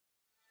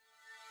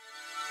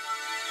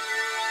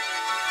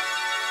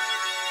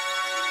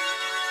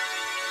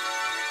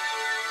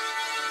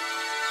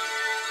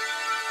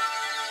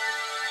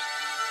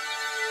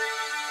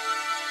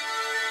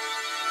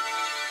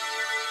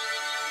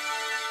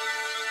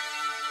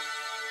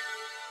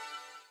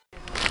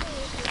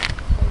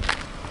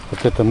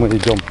Вот это мы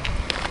идем.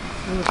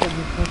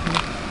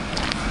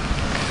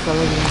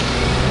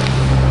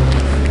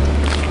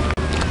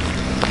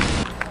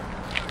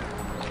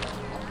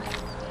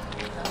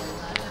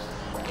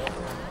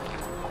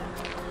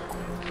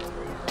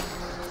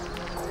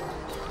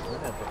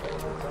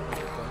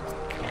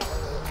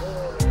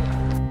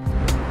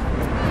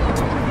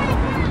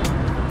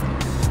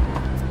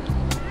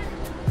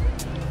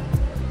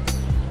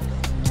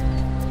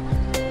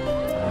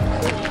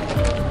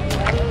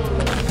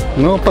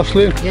 Ну,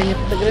 пошли. Я не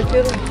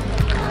фотографирую.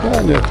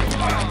 А, нет.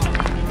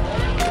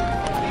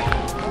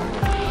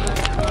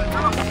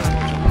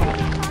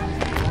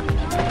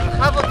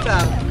 А вот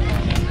так.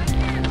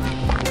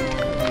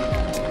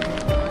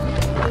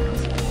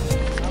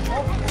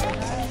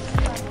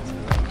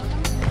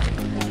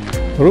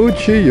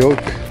 Ручеек.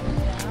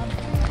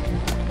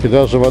 И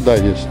даже вода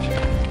есть.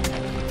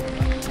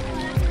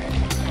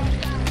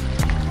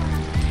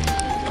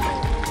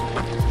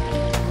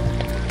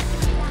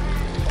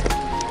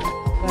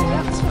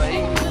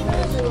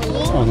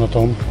 А на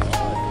том.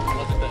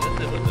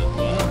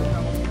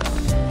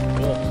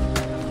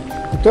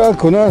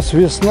 Так, у нас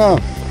весна.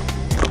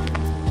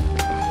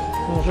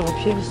 Уже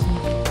вообще весна.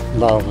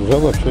 Да, уже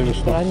вообще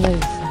весна. Ранняя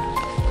весна.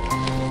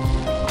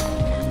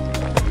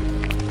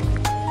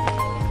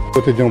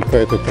 Вот идем по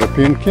этой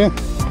тропинке.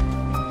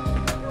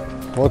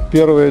 Вот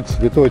первые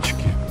цветочки.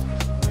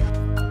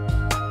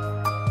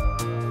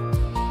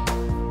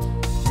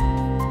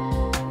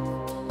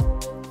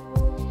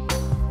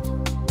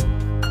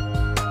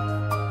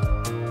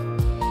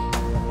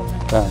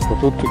 Так, вот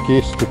тут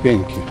такие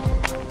ступеньки.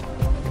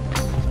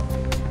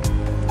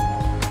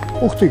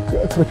 Ух ты,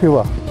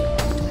 крапива.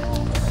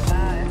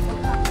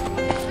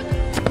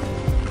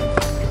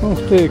 Ух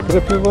ты,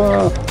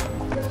 крапива.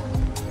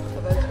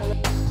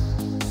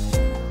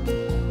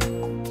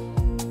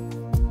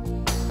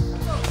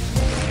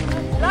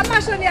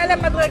 למה שאני אעלה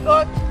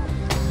מדרגות?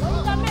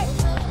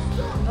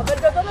 אבל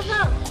זה אותו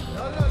דבר.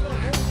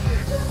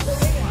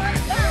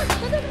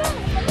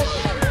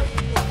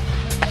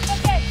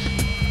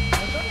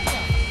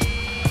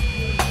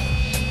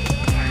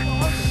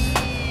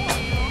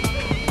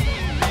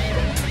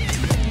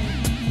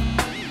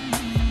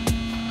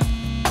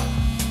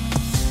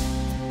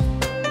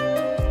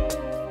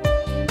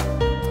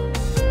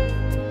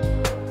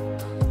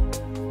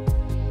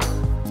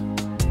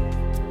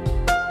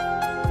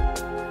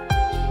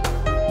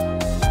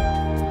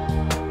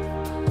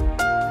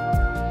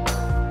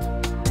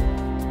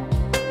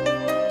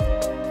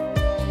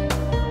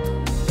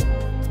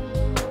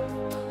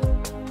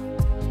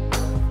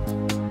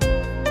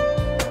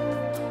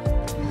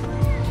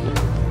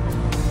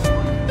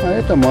 А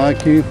это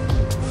маки.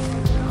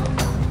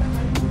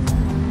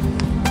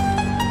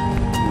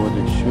 Вот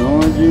еще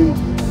один.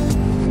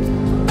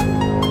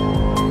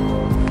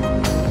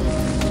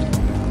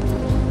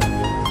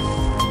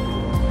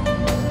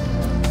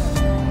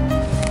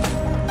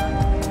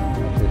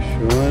 Вот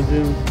еще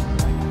один.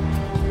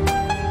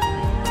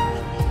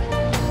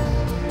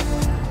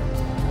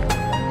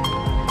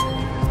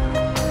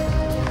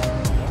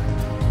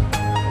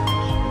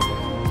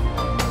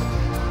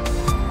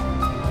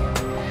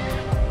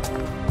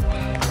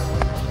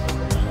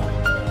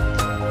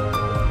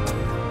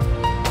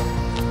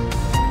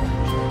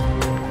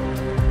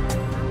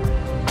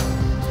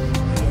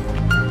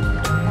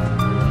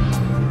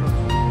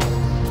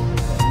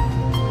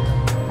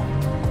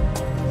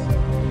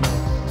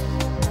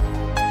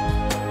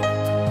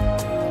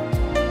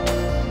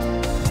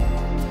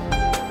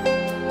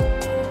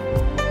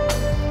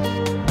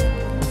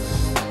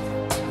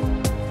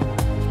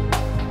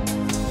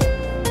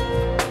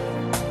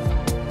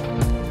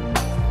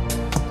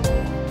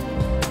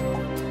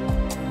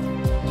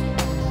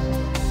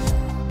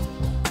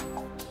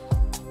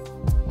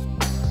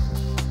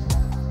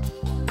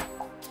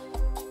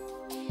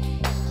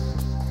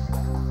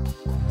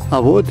 А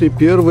вот и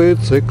первые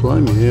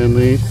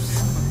цикламены.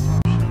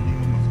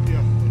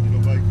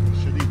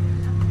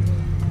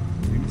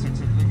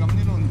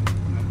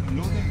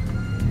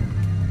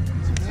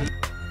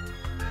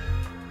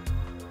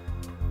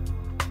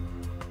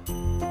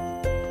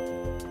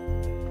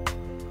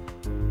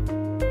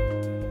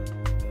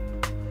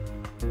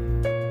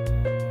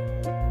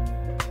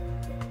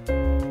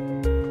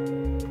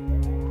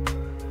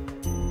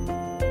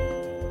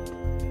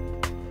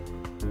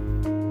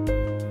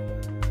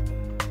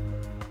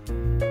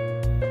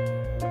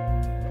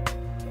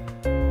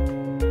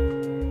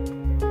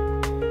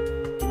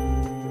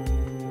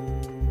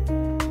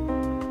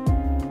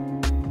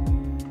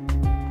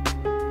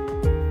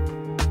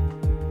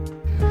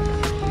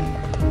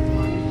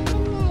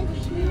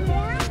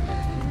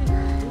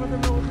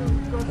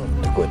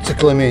 Такой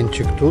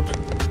цикламенчик тут,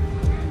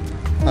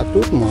 а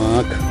тут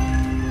мак.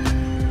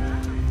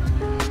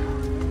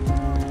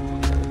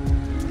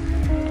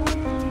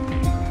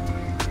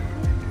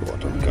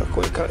 Вот он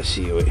какой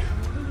красивый.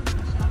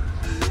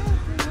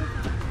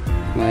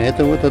 А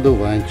это вот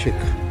одуванчик.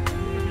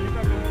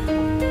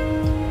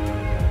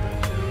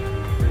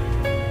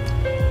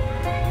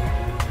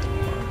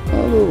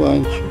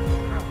 Одуванчик.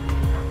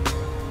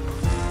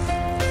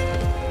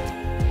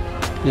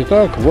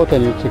 Итак, вот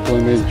они,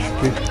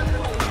 цикламенчики.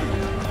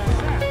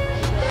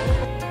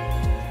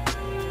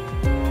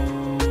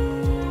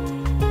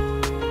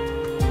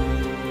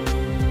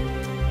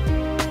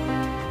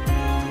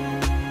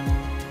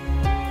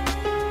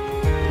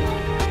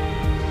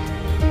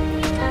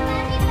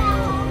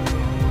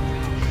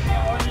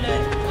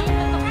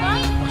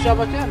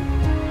 עכשיו אתם.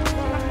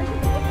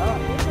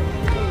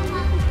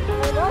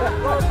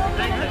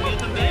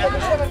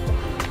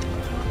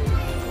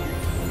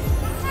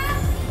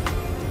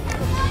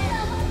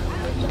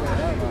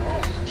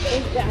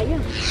 אין בעיה.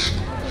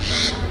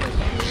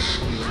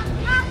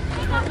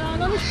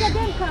 לא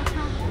נתקדם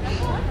ככה.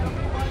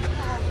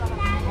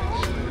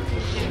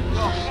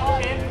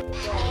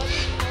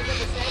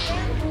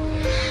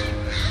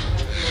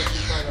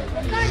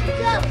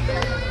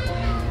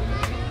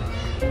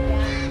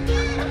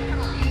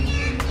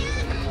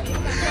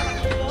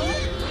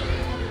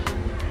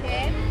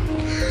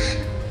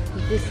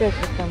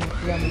 Десятка там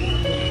прямо.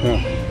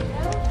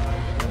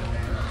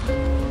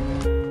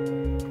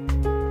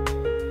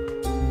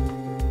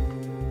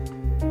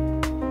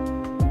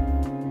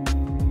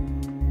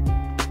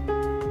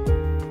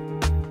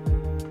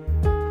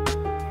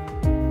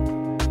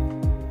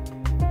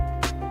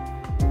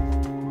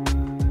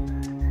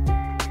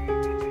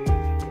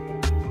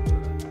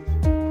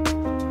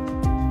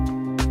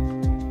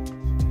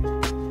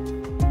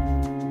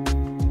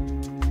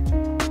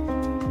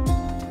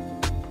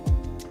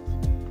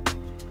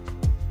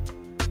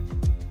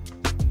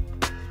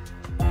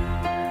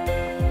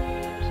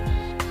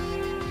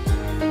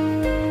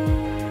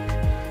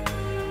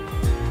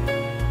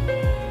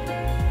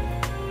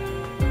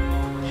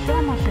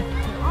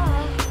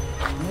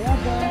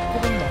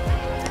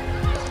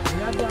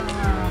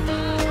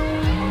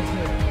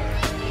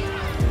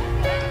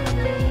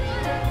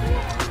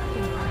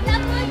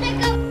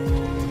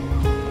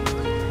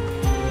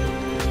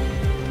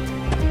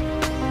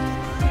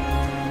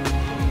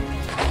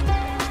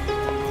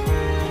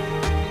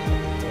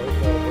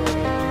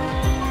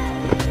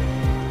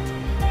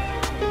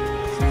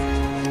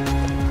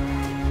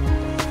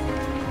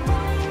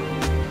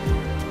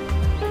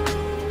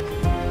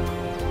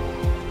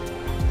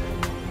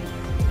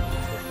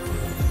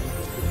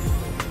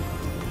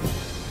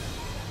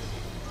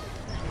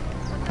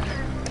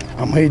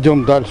 А мы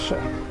идем дальше.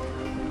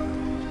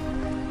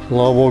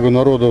 Слава богу,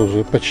 народа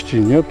уже почти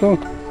нету.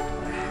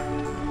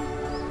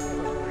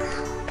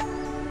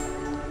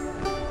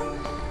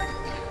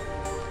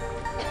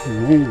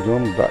 Мы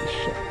идем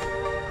дальше.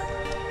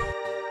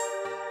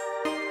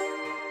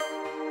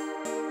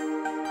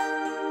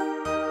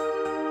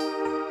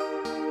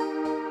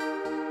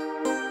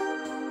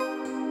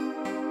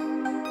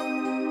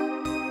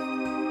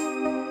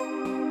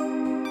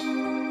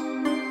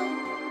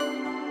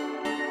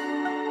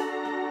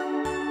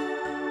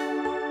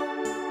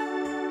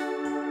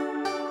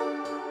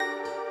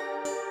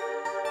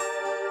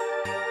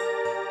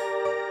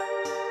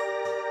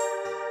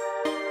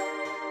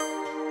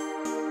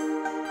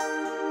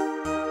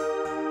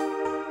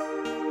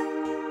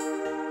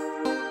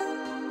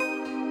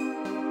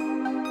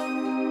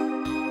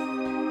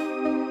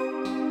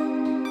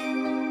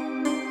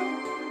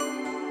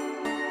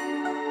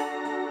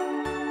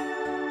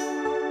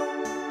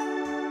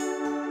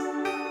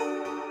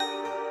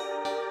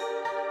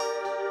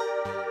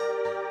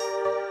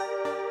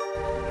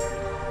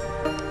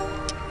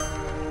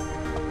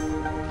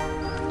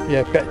 И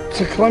опять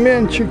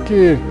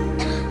цикламенчики.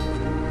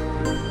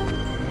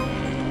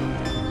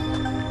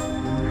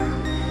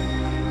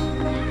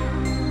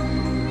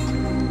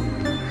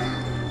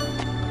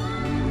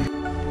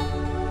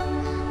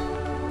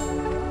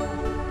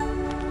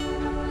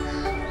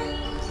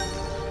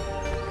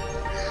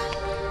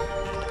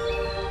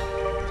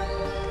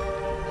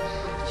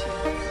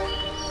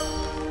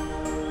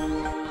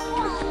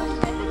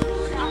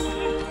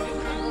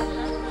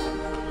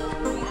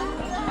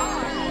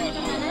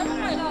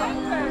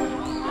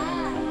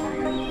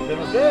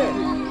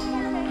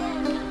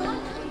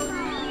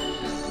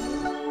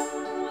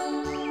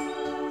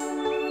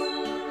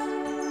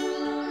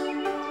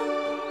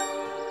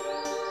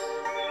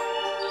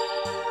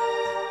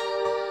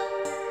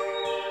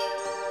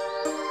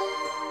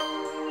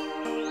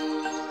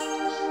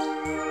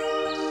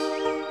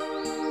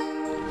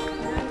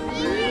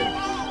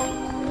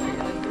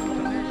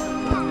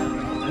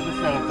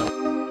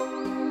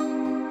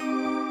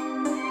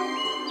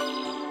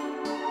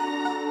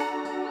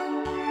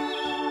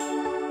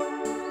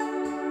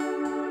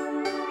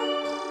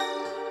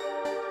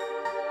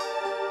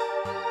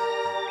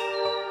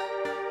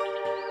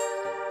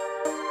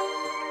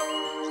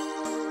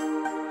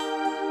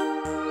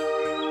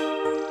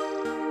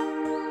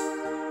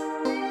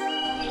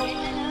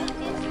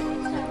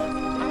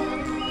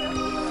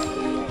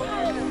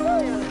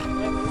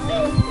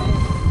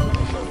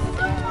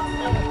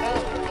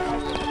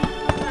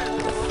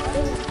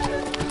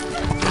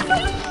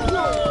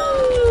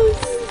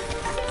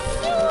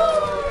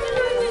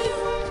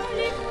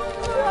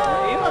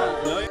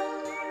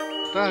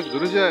 Так,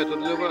 друзья, это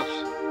для вас.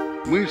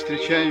 Мы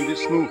встречаем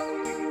весну.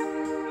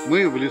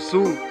 Мы в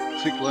лесу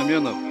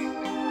цикламенов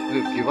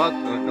в Гиват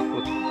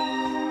Ракофот.